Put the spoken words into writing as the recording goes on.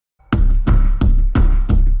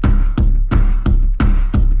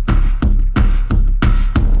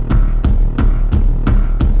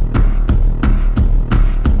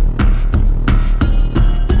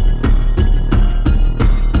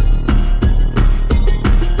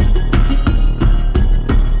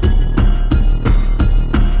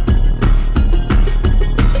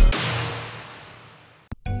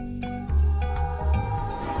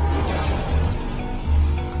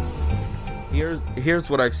here's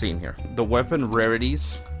what I've seen here. The weapon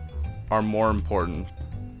rarities are more important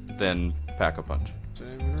than Pack-a-Punch. I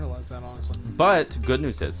didn't even realize that, honestly. But good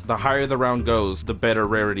news is, the higher the round goes, the better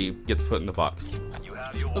rarity gets put in the box.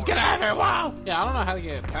 Let's get out of here! Wow! Yeah, I don't know how to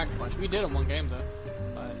get Pack-a-Punch. We did in one game though,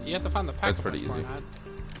 but you have to find the Pack-a-Punch. That's pretty easy.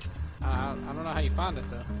 I don't know how you find it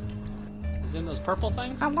though. Is it in those purple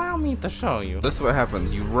things? Allow me to show you. This is what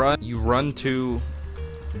happens. You run to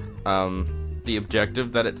the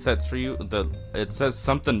objective that it sets for you. It says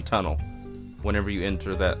something tunnel whenever you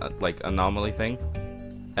enter that like anomaly thing,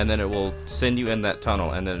 and then it will send you in that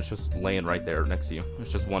tunnel, and then it's just laying right there next to you.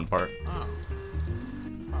 It's just one part. Oh,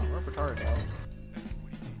 we're retarded dogs.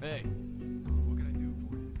 Hey, what can I do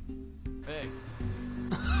for you? Hey.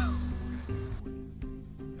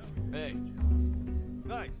 Hey.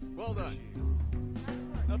 Nice. Well done.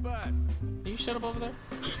 Not bad. Can you shut up over there?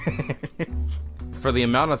 For the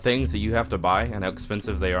amount of things that you have to buy and how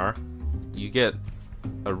expensive they are, you get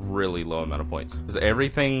a really low amount of points. Because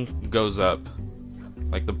everything goes up.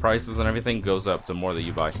 Like the prices and everything goes up the more that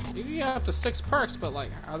you buy. You can get up to 6 perks, but like,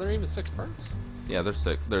 are there even 6 perks? Yeah, there's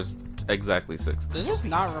 6. There's exactly 6. Does this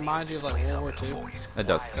not remind you of like World War II? It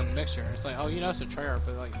does. Like a mixture. It's like, oh, you know it's a Treyarch,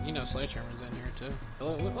 but like, you know Sledgehammer's in here too.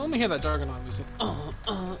 Let me hear that Juggernaut music.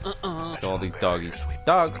 All these doggies.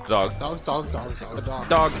 Dogs. Dog. Dogs.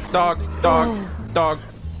 Dog.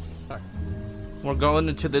 We're going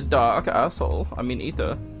into the dog asshole. I mean,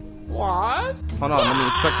 ether. What? Hold on, let me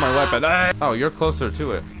inspect my weapon. Oh, you're closer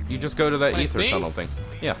to it. You just go to that Wait, ether me? tunnel thing.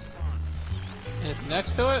 Yeah. And it's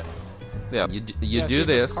next to it? Yeah, you Yeah, do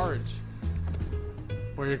this.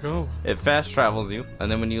 Where you go? It fast travels you, and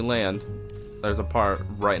then when you land, there's a part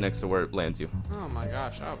right next to where it lands you. Oh my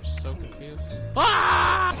gosh, I was so confused.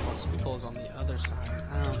 Ah! Because on the other side.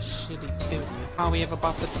 Oh, shitty tooty. Oh, we haven't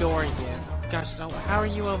bought the door yet. Gosh, how are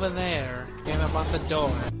you over there? We haven't bought the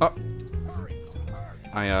door. Oh.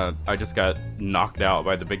 I just got knocked out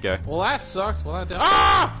by the big guy. Well, that sucked. Well, that did.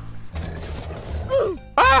 Ah!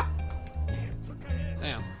 Ah!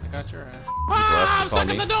 Damn, I got your ass. Ah, I'm stuck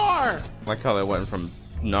in the door! Like how that went from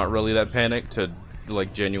not really that panicked to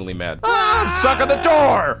like genuinely mad. Ah, I'm stuck in the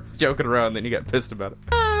door! Joking around, then you got pissed about it.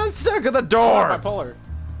 Ah, I'm stuck in the door! I'm not bipolar.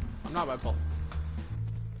 I'm not bipolar.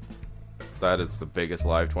 That is the biggest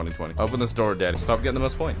lie of 2020. Open this door, Daddy. Stop getting the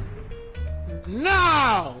most points.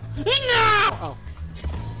 No! No! Oh.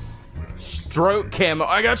 Stroke camo.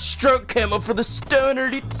 I got stroke camo for the stoner,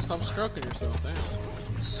 dude. Stop stroking yourself, damn.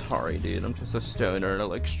 Sorry, dude. I'm just a stoner and I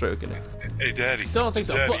like stroking it. Hey, Daddy. Still don't think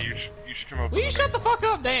so. Daddy, But... you should come up. Will you shut the fuck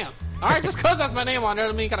up, damn? Alright, just cause that's my name on there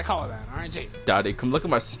doesn't mean you gotta call it that. Alright, jeez. Daddy, come look at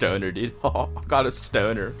my stoner, dude. Oh, I got a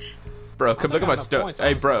stoner. Bro, come look at my stoner.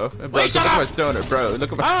 Hey, bro. Bro, come look at my stoner. Bro,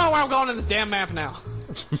 look at my... I don't know where I'm going in this damn map now.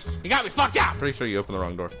 You got me fucked up. Pretty sure you opened the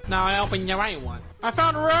wrong door. No, I opened the right one. I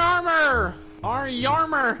found armor!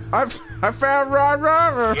 Armor! I found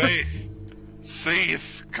armor!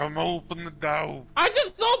 Safe, come open the door. I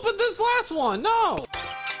just opened this last one, no!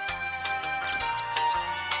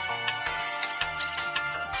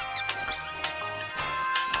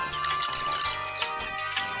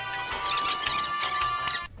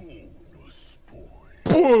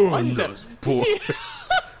 Bonus point.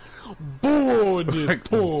 Bonus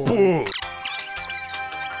point.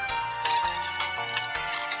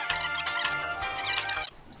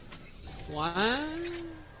 What?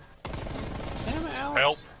 Damn it,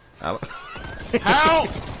 Alex. Help. Help!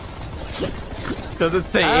 Doesn't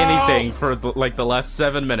say anything for like the last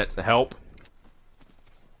 7 minutes. Help.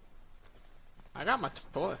 I got my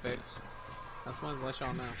toilet fixed. That's one to let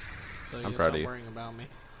y'all know. So I'm you proud stop of you. worrying about me.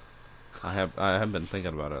 I haven't been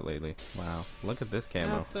thinking about it lately. Wow, look at this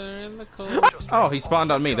camo. Out there in the cold. Oh, he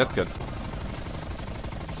spawned on me. That's good.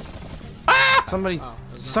 Ah! Somebody's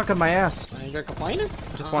sucking my ass. You're complaining?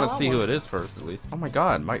 Just want to see who it is first, at least. Oh my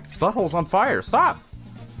god, my butthole's on fire. Stop!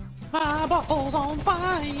 My butthole's on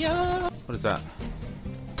fire. What is that?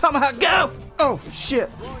 Tomahawk, go! Oh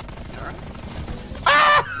shit!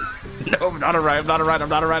 Ah! No, I'm not alright. I'm not alright. I'm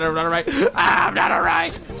not alright. I'm not alright. Ah, I'm not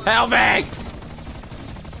alright. Help me!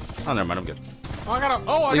 Oh, never mind. I'm good. Oh, I got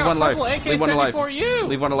a Leave one alive. purple Leave one alive. AK-74 you.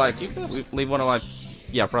 Leave one alive. Keep this? Leave one alive.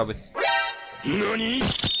 Yeah, probably. Nani?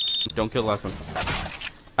 Don't kill the last one.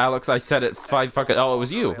 Alex, I said it 5 fucking. Oh, it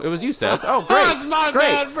was you. It was you, Seth. Oh, great. That's my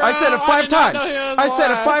Great. bad, bro. I said it 5 times. I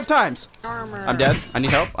said it last. 5 times. Armor. I'm dead. I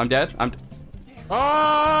need help. I'm dead. I'm.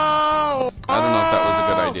 Oh! I don't know if that was a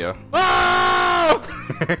good idea. Oh!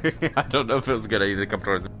 I don't know if it was a good idea to come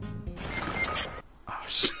towards me. Oh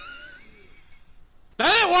shit.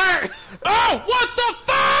 That didn't work! Oh! What the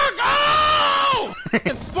fuck? Oh!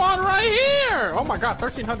 It spawned right here! Oh my god,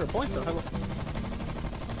 1,300 points though. Hello.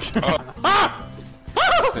 Oh. Ah!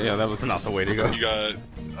 Oh! Yeah, that was not the way to go. You got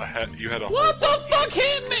you had a What the fuck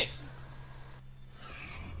hit me?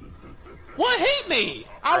 What hit me?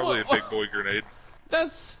 probably a big boy grenade.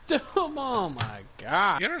 That's still. Oh my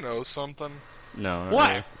god. You don't know something. No. not What?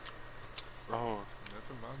 really. Oh,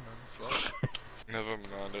 never mind, man. Fuck. Never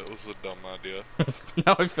mind. It was a dumb idea.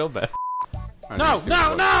 Now I feel bad. No,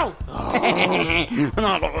 no, no! I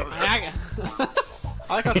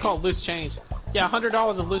like how it's called loose change. Yeah, $100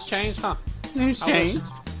 of loose change, huh? Loose change?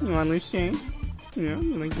 You want loose change? Yeah,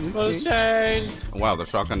 you like Loose change. Wow, the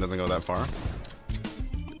shotgun doesn't go that far.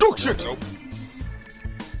 Dog shit! Nope.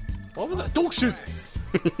 What was that? Dog shit!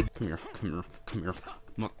 Come here, come here, come here.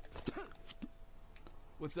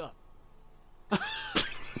 What's up?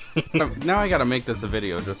 Now I gotta make this a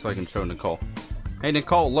video just so I can show Nicole. Hey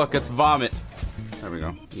Nicole, look, it's vomit. There we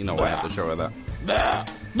go. You know why I have to show her that.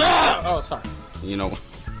 Oh, sorry. You know,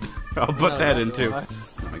 I'll put No, that don't in do too. that.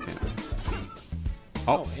 No, I can't.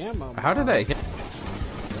 Oh, ammo. How did I hit?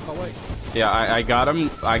 Guess I'll wait. Yeah, I got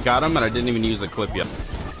him. I got him, and I didn't even use a clip yet.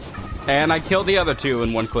 And I killed the other two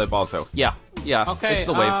in one clip also. Yeah, yeah. Okay, It's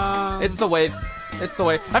the wave. It's the wave. It's the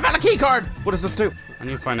wave. I found a key card. What does this do? I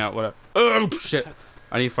need to find out what. Oh shit!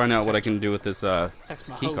 I need to find out what I can do with this Text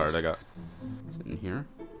my key host. card I got. Is it in here?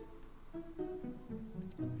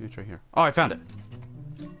 It's right here. Oh, I found it.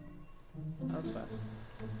 That was fast.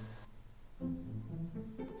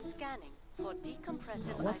 Scanning for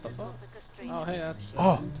decompressive What the fuck? isotopic strain. Oh, hey, that's.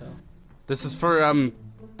 Oh. intel. This is for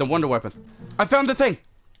the wonder weapon. I found the thing.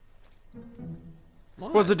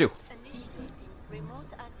 What does it do? Initiating remote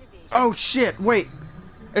activation. Oh shit! Wait,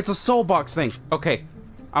 it's a soul box thing. Okay,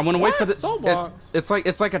 I'm gonna wait What? for the Soul box? It's like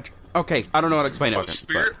a. Okay, I don't know how to explain it. A Okay,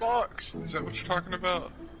 spirit box? Is that what you're talking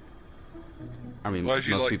about? but, I mean, Why'd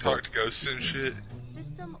you most like people. talk to ghosts and shit?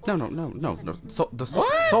 System No. The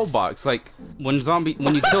What? soul box, like when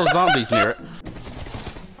you kill zombies near it.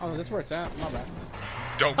 Oh, is this where it's at? My bad.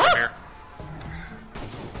 Don't come here.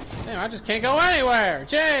 Damn, I just can't go anywhere.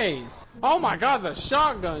 Jeez. Oh my god, the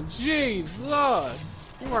shotgun. Jesus.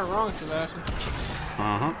 You weren't wrong, Sebastian.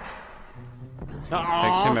 Uh huh. Takes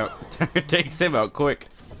Takes him out. Takes him out quick.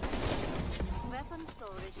 weapon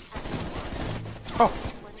storage activated. Oh,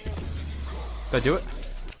 When ready. did I do it?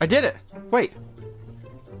 I did it. Wait.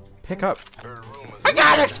 Pick up. I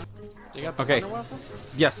got it. You got the Okay. wonder weapon?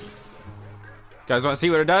 Yes. Guys, want to see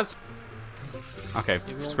what it does? Okay, It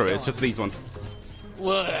won't screw it. go It's just these ones.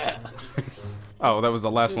 What? Oh, that was the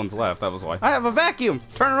last ones left. That was why. I have a vacuum.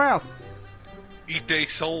 Turn around. Eat they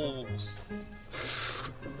souls.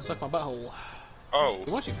 Suck my butthole. Oh.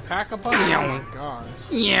 Once you pack a punch, oh my gosh.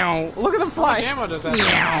 Meow. Look at the How much fly. ammo does that Meow.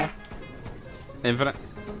 have? Infinite.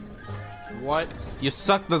 What? You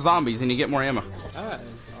suck the zombies and you get more ammo. That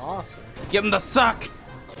is awesome. Give them the suck.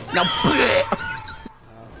 Now. I'll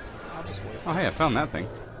just wait. Oh hey, I found that thing.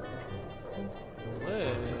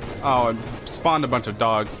 Live. Oh, I spawned a bunch of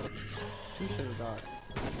dogs. You should have died.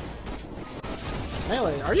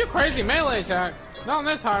 Melee, are you crazy? Melee attacks. Not on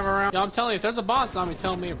this time around. Yo, I'm telling you, if there's a boss zombie,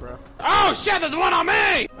 tell me, bro. Oh shit, there's one on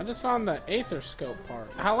me! I just found the aether scope part.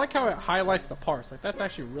 I like how it highlights the parts. Like, that's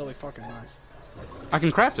actually really fucking nice. I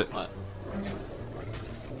can craft it. What?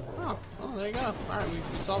 Oh, well, there you go. Alright,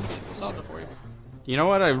 we solved it. We solved it for you. You know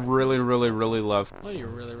what I really love? What do you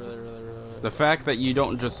really The fact that you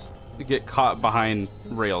don't just get caught behind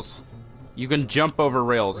rails. You can jump over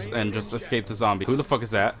rails and just escape the zombie. Who the fuck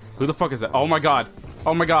is that? Who the fuck is that? Oh my god.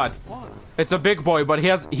 Oh my god. What? It's a big boy, but he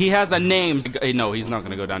has a name. Hey, no, he's not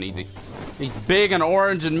gonna go down easy. He's big and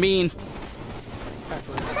orange and mean.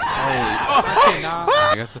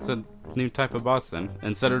 I guess it's a new type of boss then.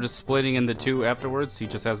 Instead of just splitting into two afterwards, he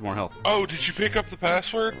just has more health. Oh, did you pick up the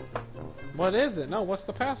password? What is it? No, what's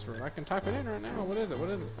the password? I can type it in right now. What is it? What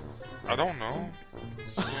is it? I don't know.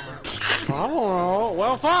 I don't know.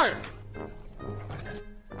 Well, fuck!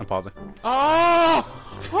 I'm pausing. Oh!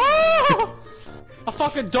 Oh! A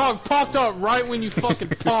fucking dog popped up right when you fucking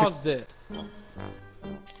paused it.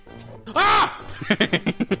 Ah!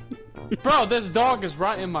 Bro, this dog is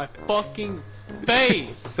right in my fucking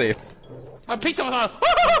face. Safe. I picked him up.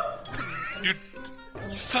 You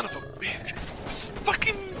son of a bitch. Just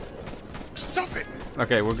fucking stop it.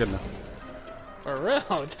 Okay, we're good now. For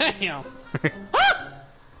real, damn.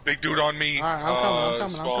 Big dude on me. Alright, I'm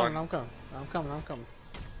spawn. coming.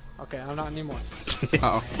 Okay, I'm not anymore.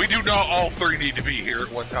 Uh-oh. We do not all three need to be here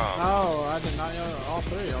at one time. Oh, I did not know all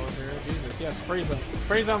three over here. Jesus, yes, freeze them.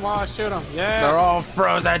 Freeze them while I shoot them. Yes. They're all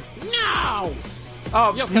frozen. No!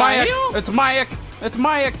 Oh, Yo, can I Mayak! heal? It's Mayak! It's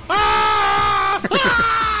Mayak! Ah!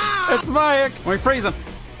 Ah! It's Mayak! Let me freeze him!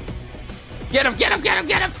 Get him! Get him! Get him!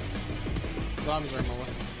 Get him! Zombies are in my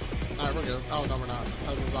way. Alright, we're good. Oh, no, we're not.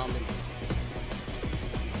 That was a zombie.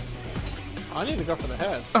 I need to go for the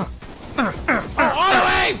head. Oh, auto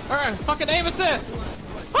aim! Alright, fucking aim assist!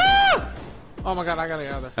 Ah! Oh my god, I gotta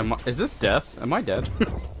get out of there. Is this death? Am I dead?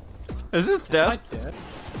 Is this death? Am I dead?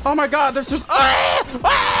 Oh my god, there's just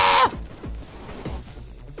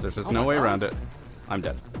There's just no way around it. I'm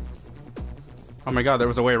dead. Oh my god, there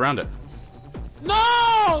was a way around it. No!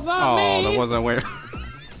 Not me! Oh, there wasn't a way.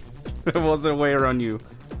 There wasn't a way around you.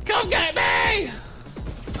 Come get me!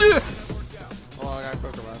 Oh, I got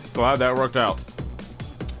quicker run. Glad that worked out.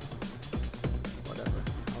 Whatever.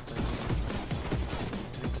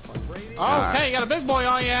 Okay, you got a big boy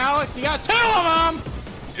on you, Alex. You got 2 of them!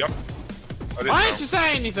 Yep. Why didn't you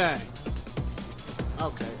say anything?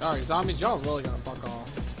 Okay, alright, zombies, y'all really gonna fuck off.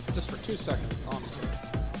 Just for 2 seconds, honestly.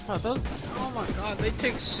 Oh, oh my god, they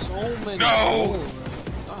take so many. No! Oh,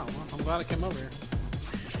 well, I'm glad I came over here.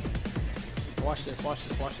 Watch this, watch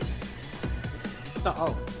this, watch this. No,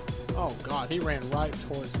 oh. Oh god, he ran right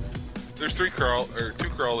towards me. There's 2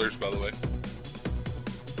 crawlers, by the way.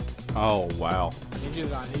 Oh wow. I need you to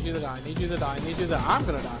die, I need you to die, I need you to die, I need you to die. I'm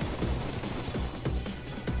gonna die.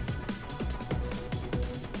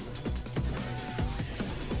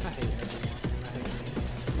 I hate everyone. I hate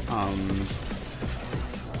everyone.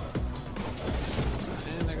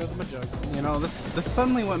 And there goes my jug. You know, this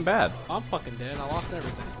suddenly went bad. I'm fucking dead. I lost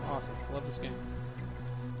everything. Awesome. Love this game.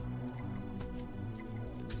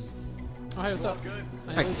 Oh, hey, what's up?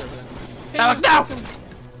 I Hey. lose everything. Hey, Alex, you no! fucking-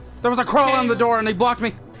 There was a crawl on the door and they blocked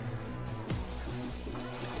me.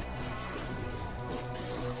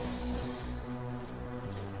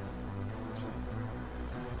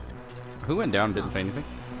 Who went down and didn't say anything?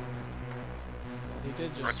 He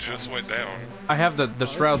did I just. just went down. I have the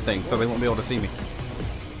shroud thing, so they won't be able to see me.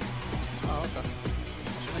 Oh, okay.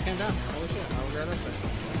 Shouldn't have came down. Holy shit. I regret everything.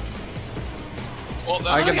 Well,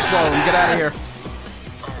 that I can slow him. Get out of here.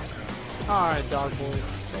 Alright, dog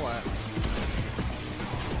boys. Relax.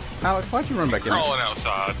 Alex, why'd you run back in? crawling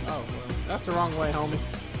outside. Oh, that's the wrong way, homie.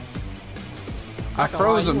 I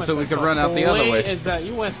froze him so we could run out the other way. Is that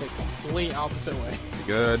you went the complete opposite way? You're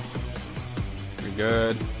good. You're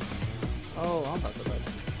good. Oh, I'm about to die.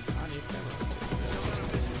 I need to stand up.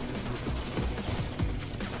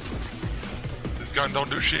 This gun don't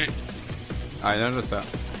do shit. I noticed that.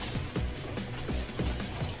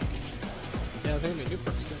 Yeah, I think we do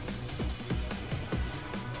perks too.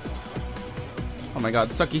 Oh my god,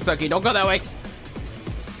 sucky, sucky, don't go that way!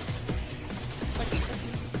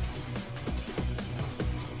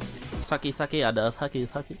 Sucky, sucky, I love sucky,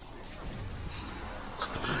 sucky.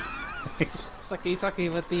 Sucky,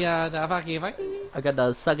 sucky with the fucky, fucky. I got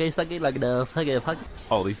the sucky, sucky, like the sucky, sucky.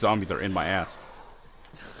 Oh, these zombies are in my ass.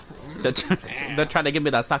 They're trying to give me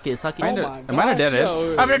that sucky, sucky. Oh my Am I in a dead end?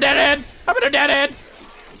 gosh, I'm in a dead end! I'm in a dead end!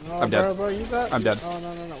 Oh, I'm dead. Bro, use that. I'm dead. Oh,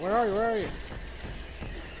 no, no, no. Where are you? Where are you?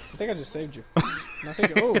 I think I just saved you. And I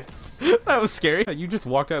think, oh. That was scary. You just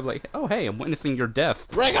walked out like, oh hey, I'm witnessing your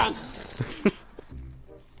death. Ray gun! Can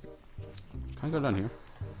I go down here?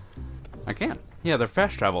 I can. Yeah, they're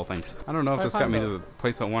fast travel things. I don't know if this got me to the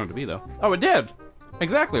place I wanted to be though. Oh, it did!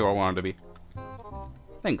 Exactly where I wanted to be.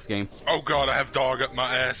 Thanks, game. Oh god, I have dog up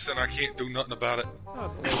my ass and I can't do nothing about it.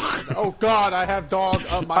 Oh god, I have dog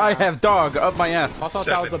up my I ass. have dog up my ass. I thought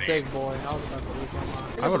that was a 70. big boy. I was about to lose my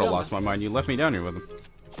mind. I would have lost my mind. You left me down here with him.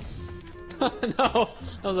 No,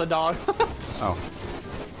 that was a dog. Oh.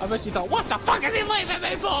 I bet you thought, what the fuck is he leaving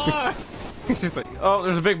me for? He's just like, oh,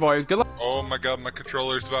 there's a big boy. Good luck. Oh my god, my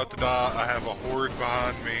controller's about to die. I have a horde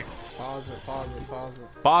behind me. Pause it, pause it, pause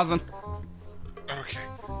it. Pausing. Okay,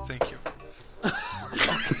 thank you.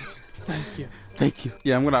 Thank you. Thank you.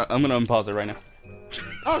 Yeah, I'm gonna unpause it right now.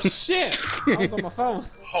 Oh shit! I was on my phone.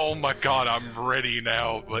 Oh my god, I'm ready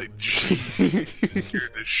now, but jeez, you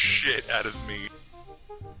scared the shit out of me.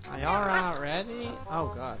 Are y'all right, ready?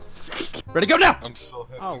 Oh god. Ready, go now! I'm so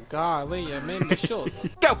happy. Oh golly, you made me shook.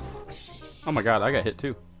 Go! Oh my god, I got hit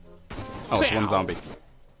too. Oh, it's one zombie.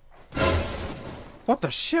 What the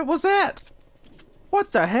shit was that?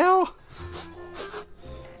 What the hell?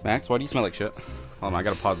 Max, why do you smell like shit? Hold on, I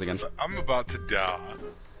gotta pause again. I'm about to die.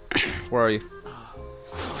 Where are you?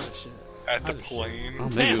 Oh shit. At the Oh, plane. Oh,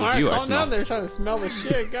 maybe Damn, it was alright, you I calm down smelled. there trying to smell the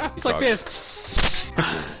shit, guys. It's like Dog. this.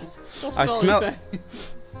 Don't I smell- anything.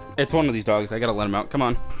 It's one of these dogs. I gotta let him out. Come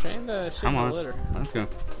on. Train the shit Come in on. the litter. Let's go.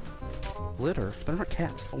 Litter? They're not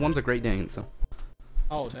cats. One's a Great Dane, so.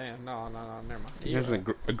 Oh damn, no, never mind. There's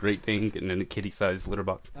a Great Dane getting in a kitty-sized litter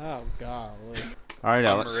box. Oh golly. Alright,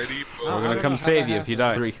 I'm Alex. ready. Oh, We're I gonna don't come know how save that you if you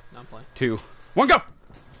happened. die. 3, No, I'm playing. 2, 1, go!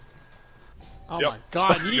 Oh Yep. my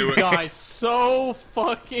god, Do you it. guys so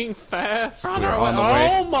fucking fast. We're on the way.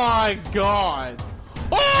 Oh my god.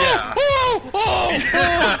 Oh! Yeah. Oh! Oh!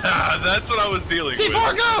 Oh! That's what I was dealing with.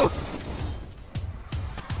 C4, go!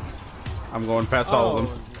 I'm going past all of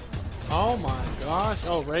them. Oh my gosh.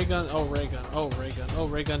 Oh, ray gun. Oh, ray gun. Oh, ray gun. Oh,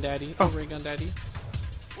 ray gun daddy. Oh, ray gun daddy.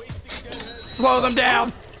 Slow them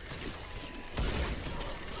down!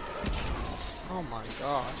 Oh my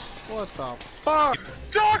gosh. What the fuck?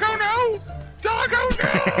 Doggo no!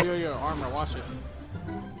 Doggo no! Yo, armor, watch it.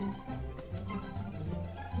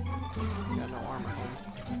 Got no armor,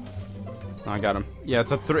 homie. I got him. Yeah,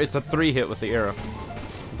 it's a three hit with the arrow.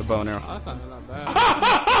 With the bow and arrow. Oh, that's not bad.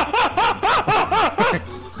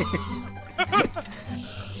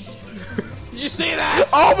 Did you see that?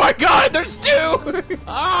 Oh my god, there's two!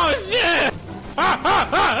 Oh shit!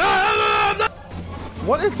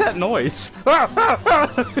 What is that noise?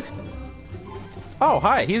 Oh,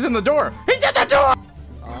 hi, he's in the door! He's in the door!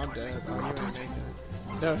 Oh, I'm dead. Oh, you ain't making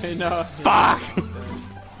it. No, hey, no. Fuck!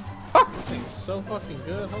 That thing's so fucking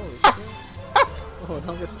good. Holy shit. Oh,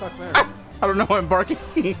 don't get stuck there. I don't know why I'm barking.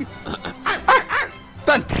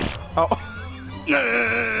 Stun! Oh.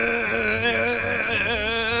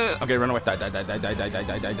 Okay, run away. Die.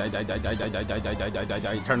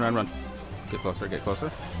 Turn around, run. Get closer, get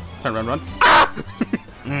closer. Turn around, run. Ah!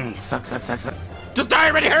 Suck. Just die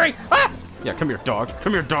already, hurry! Ah! Yeah, come here, dog.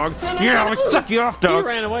 Come here, dog. Yeah, I'll suck you off, He dog.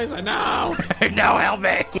 ran away. He's like, no! No, help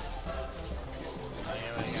me!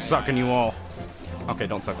 I'm sucking you all. Okay,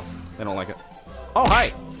 don't suck them. They don't like it. Oh,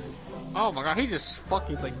 hi! Oh my god, he just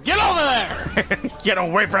fucking, he's like, get over there! Get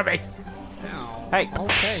away from me! Ow. Hey.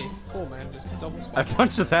 Okay, cool, man. Just double I spot.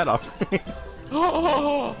 punched his head off.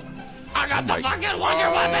 Oh, I got the fucking wonder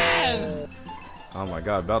weapon! Oh my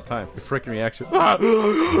god, about time. Freaking reaction.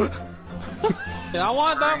 Yeah, I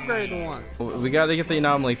want the upgrade one. We gotta get the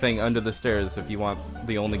anomaly thing under the stairs if you want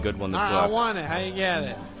the only good one that's Alright, I left. want it. How you get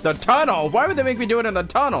it? The tunnel! Why would they make me do it in the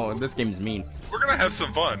tunnel? This game's mean. We're gonna have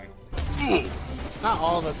some fun. Not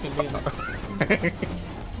all of us can be in there.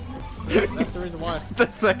 That's the reason why. The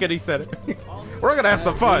second he said it. We're gonna have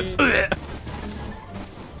some fun. Here,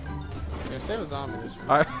 save a zombie this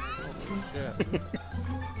room. I, Shit.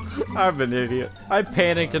 I'm an idiot. I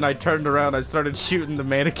panicked and I turned around. I started shooting the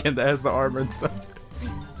mannequin that has the armor and stuff.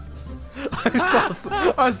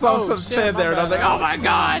 I saw Oh, some shit, stand my there and I was like, bad. oh my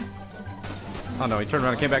god! Oh no, he turned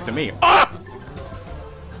around and came back to me. Ah!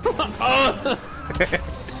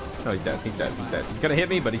 No, he's dead. He's dead. He's gonna hit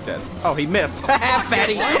me, but he's dead. Oh, he missed.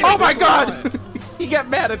 Fatty! Oh my god! He got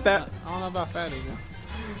mad at that. I don't know about Fatty. No.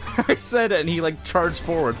 I said it and he like charged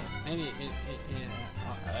forward. And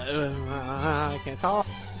I can't talk.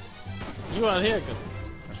 You out here, good.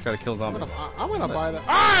 I just gotta kill zombies. I'm gonna buy that.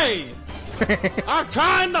 Hey! I'm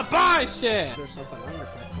trying to buy shit! There's something under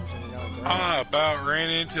technology you gotta grab. I about ran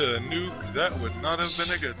into a nuke. That would not have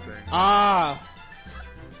been a good thing. I'm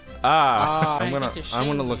I gonna get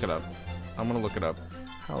to look it up. I'm gonna look it up.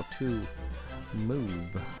 How to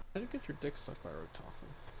move. How did you get your dick sucked by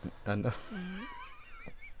Rotoffen? And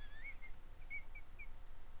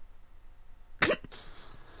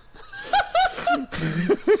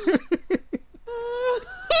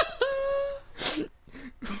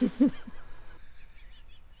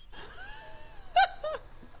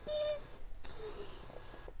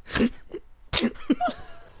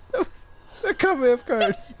that caught me off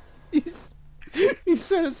guard. You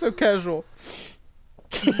said it so casual.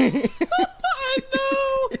 I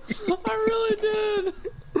know! I really did!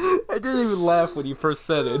 I didn't even laugh when you first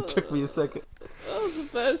said it. It took me a second. That was the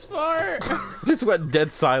best part! Just went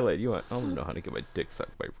dead silent. You went, I don't know how to get my dick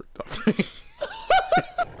sucked by Rick.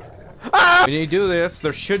 When you do this,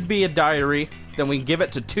 there should be a diary. Then we give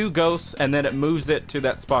it to 2 ghosts, and then it moves it to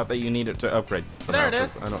that spot that you need it to upgrade. There it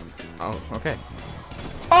is. I don't. Oh, okay.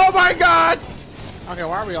 Oh my god! Okay,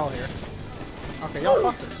 why are we all here? Okay, y'all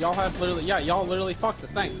fucked us. Y'all have literally, yeah, y'all literally fucked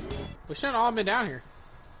us. Thanks. We shouldn't all been down here.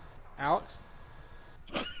 Alex?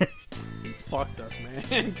 You fucked us,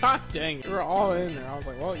 man. God dang it. We were all in there. I was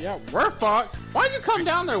like, well, yeah, we're fucked. Why'd you come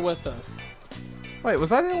down there with us? Wait,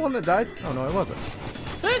 was I the one that died? Oh no, I wasn't.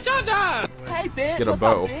 Bitch, I died! Hey, bitch, Get a what's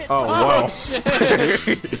bow. up, bitch? Oh, Oh, wow. shit.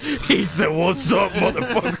 He said, "What's up,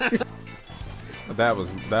 motherfucker?" That was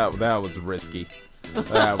risky. That was risky.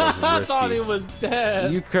 I thought he was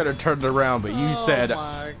dead. You could have turned around, but you said, Oh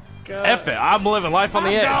my god. "F it, I'm living life on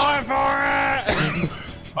the edge." I'm going for it!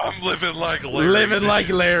 I'm living like Larry. Living like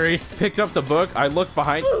Larry. Picked up the book. I looked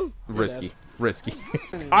behind. Risky.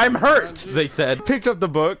 I'm hurt, they said. Picked up the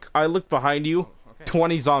book. I looked behind you.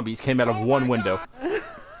 20 zombies came out of one window.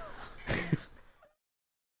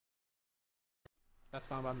 That's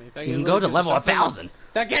fine by me. You can go to level 1,000.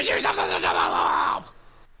 That gives you something to develop!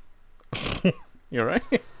 You alright?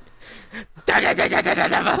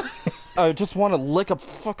 I just want to lick a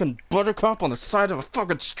fucking buttercup on the side of a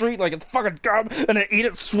fucking street like it's fucking gum, and then eat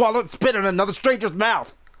it, swallow it, spit it in another stranger's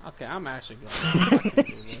mouth. Okay, I'm actually going. I can't do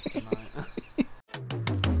this tonight.